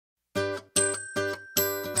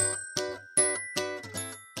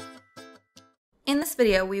In this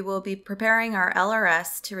video, we will be preparing our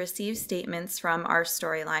LRS to receive statements from our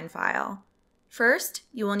storyline file. First,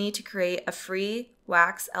 you will need to create a free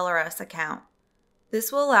Wax LRS account.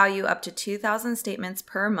 This will allow you up to 2,000 statements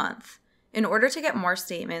per month. In order to get more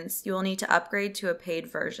statements, you will need to upgrade to a paid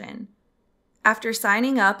version. After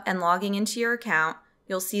signing up and logging into your account,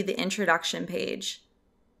 you'll see the introduction page.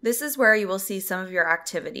 This is where you will see some of your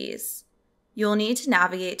activities. You will need to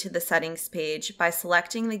navigate to the settings page by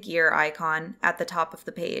selecting the gear icon at the top of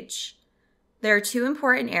the page. There are two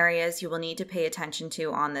important areas you will need to pay attention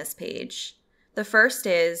to on this page. The first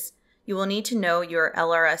is you will need to know your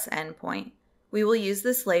LRS endpoint. We will use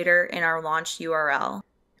this later in our launch URL.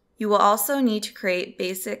 You will also need to create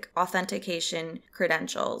basic authentication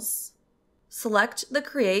credentials. Select the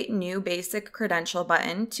Create New Basic Credential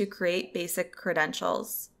button to create basic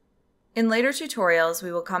credentials. In later tutorials,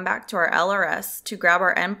 we will come back to our LRS to grab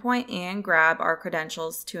our endpoint and grab our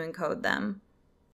credentials to encode them.